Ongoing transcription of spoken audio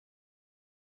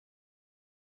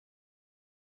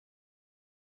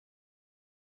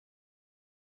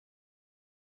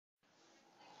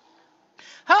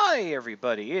Hi,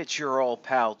 everybody. It's your old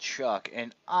pal Chuck,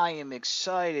 and I am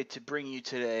excited to bring you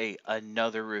today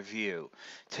another review.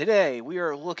 Today, we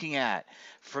are looking at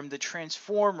from the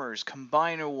Transformers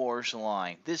Combiner Wars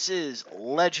line. This is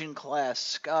Legend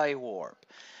Class Skywarp.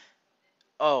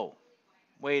 Oh,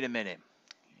 wait a minute.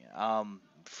 Don't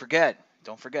forget,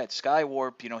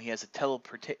 Skywarp, he has a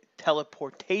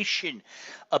teleportation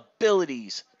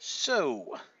abilities.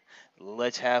 So,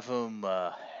 let's have him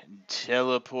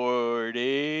teleport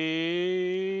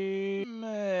in.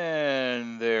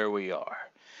 And there we are.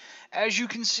 As you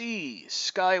can see,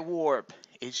 Skywarp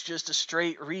is just a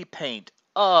straight repaint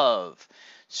of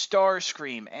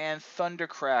Starscream and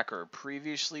Thundercracker,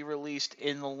 previously released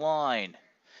in the line.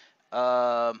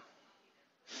 Um,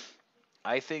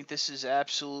 I think this is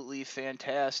absolutely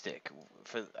fantastic.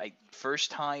 For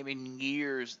first time in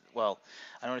years, well,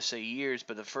 I don't want to say years,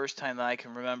 but the first time that I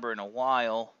can remember in a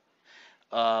while,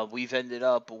 we've ended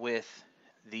up with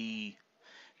the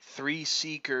three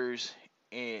Seekers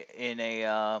in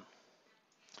a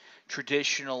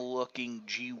traditional looking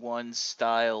G1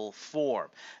 style form.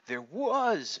 There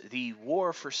was the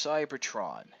War for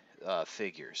Cybertron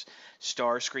figures.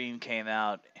 Starscream came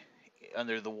out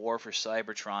under the War for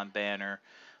Cybertron banner,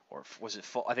 or was it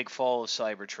I think Fall of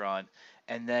Cybertron,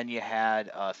 and then you had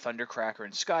Thundercracker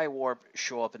and Skywarp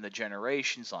show up in the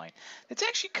Generations line. It's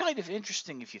actually kind of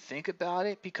interesting if you think about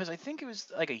it, because I think it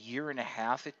was like a year and a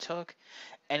half it took,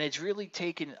 and it's really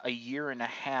taken a year and a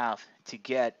half to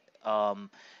get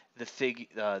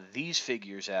these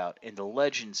figures out in the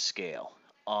Legend scale.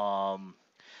 Um,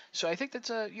 so I think that's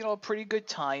a pretty good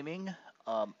timing.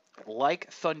 Um, like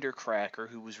Thundercracker,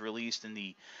 who was released in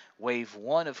the Wave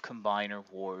 1 of Combiner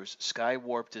Wars,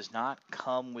 Skywarp does not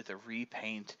come with a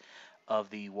repaint of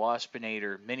the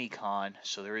Waspinator Minicon,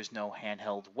 so there is no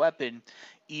handheld weapon,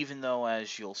 even though,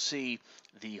 as you'll see,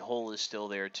 the hole is still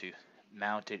there to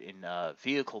mount it in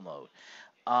vehicle mode.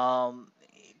 Um,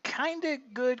 Kind of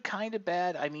good, kind of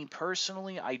bad. I mean,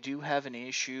 personally, I do have an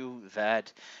issue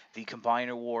that the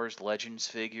Combiner Wars Legends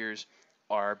figures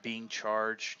are being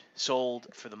sold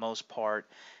for the most part,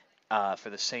 for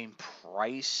the same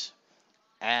price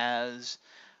as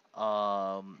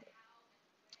um,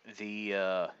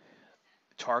 the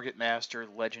Target Master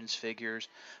Legends figures,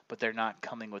 but they're not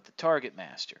coming with the Target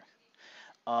Master.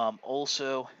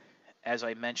 Also, as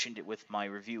I mentioned it with my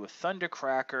review of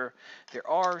Thundercracker, there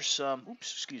are some,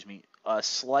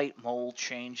 slight mold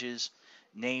changes.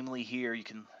 Namely, here you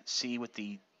can see with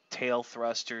the tail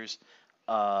thrusters,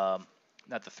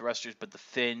 not the thrusters, but the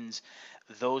fins.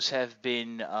 Those have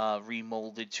been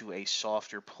remolded to a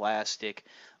softer plastic,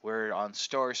 where on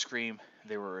Starscream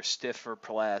they were a stiffer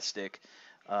plastic.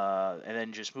 And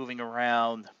then just moving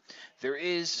around, there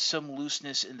is some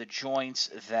looseness in the joints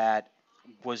that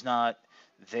was not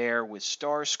there with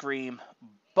Starscream,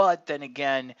 but then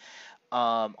again,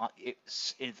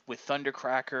 with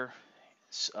Thundercracker,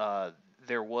 uh,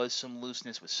 there was some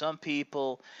looseness with some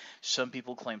people. Some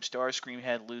people claim Starscream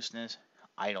had looseness.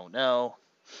 I don't know.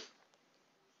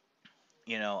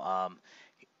 You know,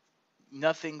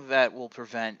 nothing that will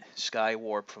prevent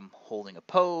Skywarp from holding a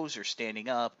pose or standing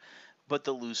up, but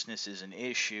the looseness is an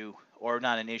issue, or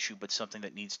not an issue, but something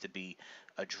that needs to be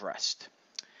addressed.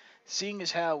 Seeing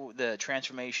as how the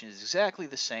transformation is exactly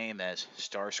the same as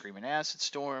Starscream and Acid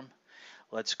Storm,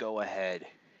 let's go ahead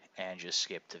and just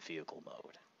skip to vehicle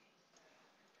mode.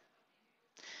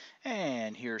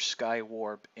 And here's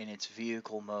Skywarp in its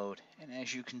vehicle mode, and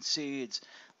as you can see, it's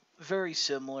very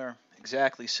similar,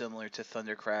 exactly similar to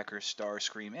Thundercracker,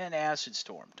 Starscream, and Acid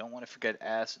Storm. Don't want to forget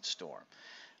Acid Storm,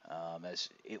 as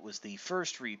it was the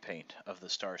first repaint of the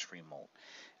Starscream mold.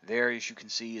 There, as you can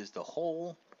see, is the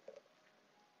hole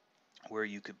where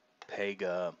you could peg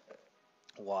a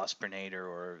Waspinator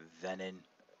or Venom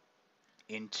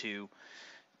into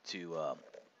to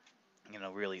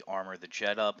really armor the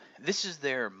jet up. This is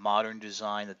their modern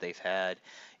design that they've had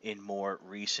in more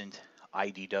recent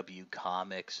IDW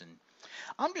comics, and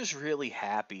I'm just really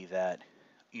happy that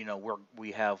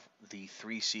we have the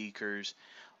three Seekers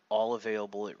all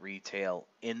available at retail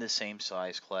in the same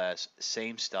size class,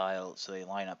 same style, so they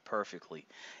line up perfectly.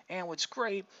 And what's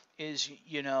great is,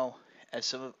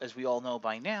 as we all know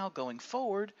by now, going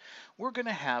forward, we're going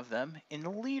to have them in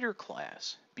the leader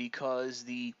class, because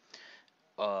the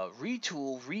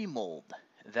retool remold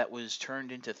that was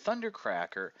turned into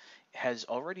Thundercracker has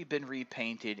already been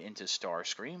repainted into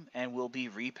Starscream and will be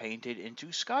repainted into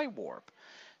Skywarp.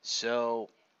 So,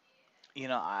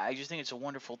 I just think it's a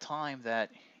wonderful time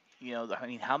that, I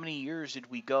mean, how many years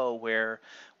did we go where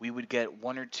we would get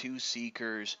one or two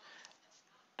Seekers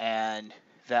and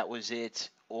that was it,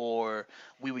 or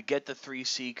we would get the three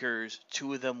Seekers.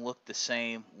 Two of them looked the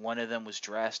same. One of them was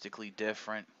drastically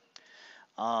different.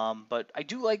 But I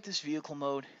do like this vehicle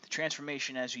mode. The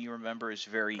transformation, as you remember, is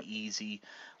very easy.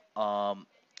 Um,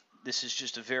 this is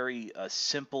just a very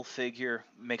simple figure.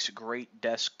 Makes a great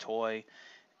desk toy.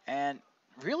 And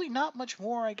really not much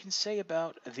more I can say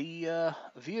about the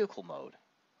vehicle mode.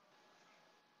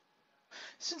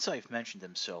 Since I've mentioned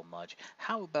them so much,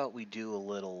 how about we do a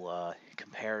little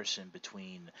comparison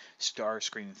between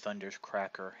Starscream,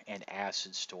 Thundercracker, and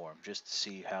Acid Storm, just to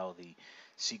see how the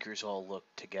Seekers all look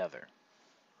together.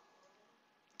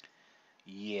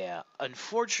 Yeah,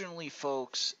 unfortunately,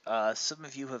 folks, some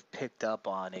of you have picked up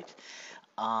on it.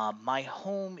 My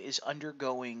home is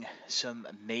undergoing some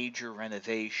major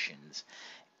renovations,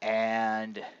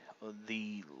 and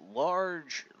the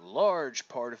large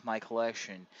part of my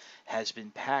collection has been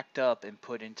packed up and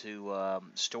put into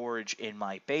storage in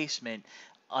my basement,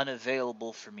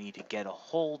 unavailable for me to get a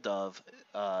hold of,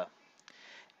 uh,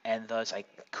 and thus I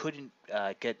couldn't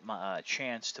get my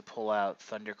chance to pull out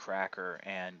Thundercracker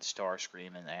and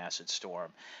Starscream and Acid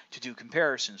Storm to do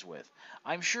comparisons with.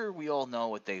 I'm sure we all know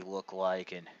what they look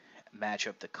like and match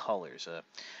up the colors.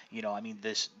 I mean,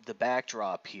 the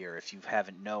backdrop here, if you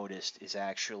haven't noticed, is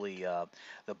actually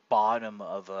the bottom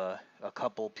of a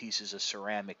couple pieces of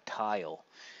ceramic tile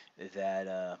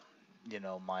that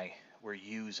my we're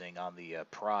using on the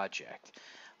project.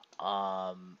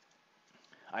 Um,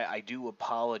 I do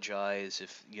apologize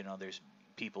if there's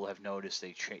people have noticed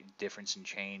a difference in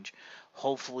change.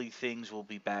 Hopefully things will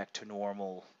be back to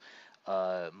normal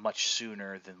much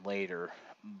sooner than later,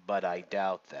 but I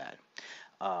doubt that.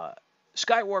 Uh,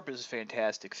 Skywarp is a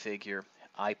fantastic figure.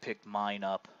 I picked mine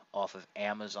up off of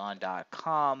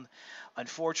Amazon.com.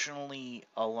 Unfortunately,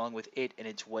 along with it and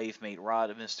its Wavemate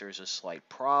Rodimus, there's a slight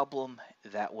problem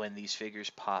that when these figures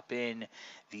pop in,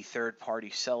 the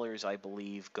third-party sellers, I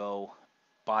believe, go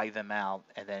buy them out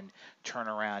and then turn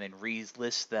around and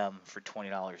relist them for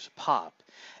 $20 a pop.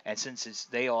 And since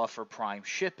they offer prime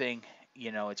shipping,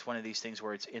 it's one of these things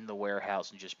where it's in the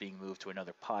warehouse and just being moved to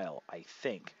another pile, I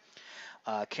think.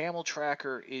 Camel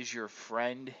Tracker is your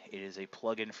friend. It is a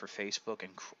plugin for Facebook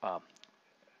and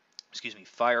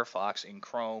Firefox and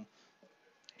Chrome.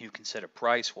 You can set a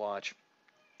price watch,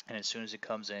 and as soon as it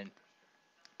comes in,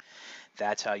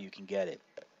 that's how you can get it.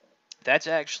 That's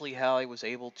actually how I was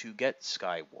able to get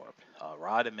Skywarp.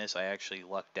 Rodimus, I actually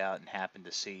lucked out and happened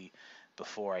to see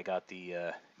before I got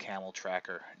the Camel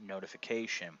Tracker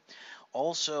notification.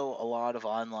 Also, a lot of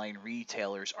online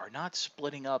retailers are not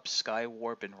splitting up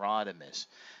Skywarp and Rodimus,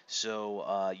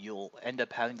 so you'll end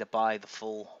up having to buy the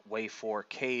full Wave 4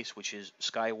 case, which is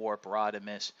Skywarp,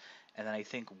 Rodimus, and then I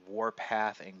think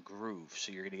Warpath and Groove.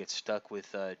 So you're going to get stuck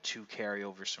with two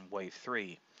carryovers from Wave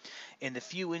 3. In the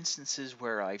few instances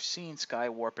where I've seen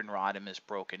Skywarp and Rodimus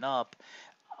broken up,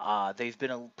 they've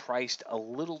been priced a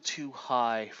little too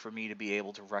high for me to be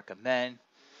able to recommend,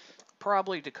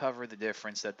 probably to cover the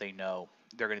difference that they know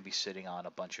they're going to be sitting on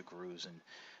a bunch of grooves and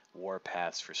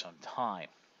warpaths for some time.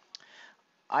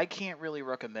 I can't really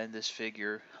recommend this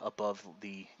figure above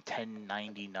the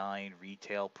 $10.99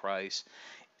 retail price.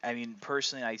 I mean,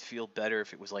 personally, I'd feel better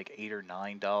if it was like $8 or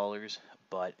 $9,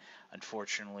 but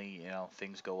unfortunately,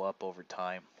 things go up over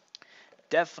time.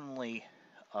 Definitely,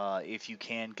 if you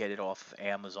can get it off of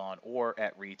Amazon or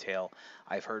at retail,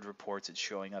 I've heard reports it's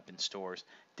showing up in stores.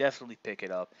 Definitely pick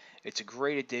it up. It's a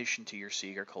great addition to your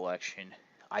Seeker collection.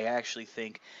 I actually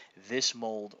think this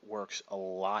mold works a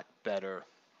lot better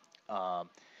um,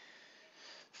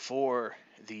 for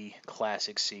the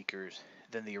classic Seekers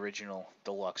than the original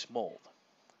deluxe mold.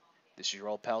 This is your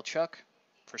old pal Chuck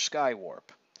for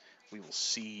Skywarp. We will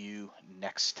see you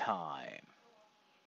next time.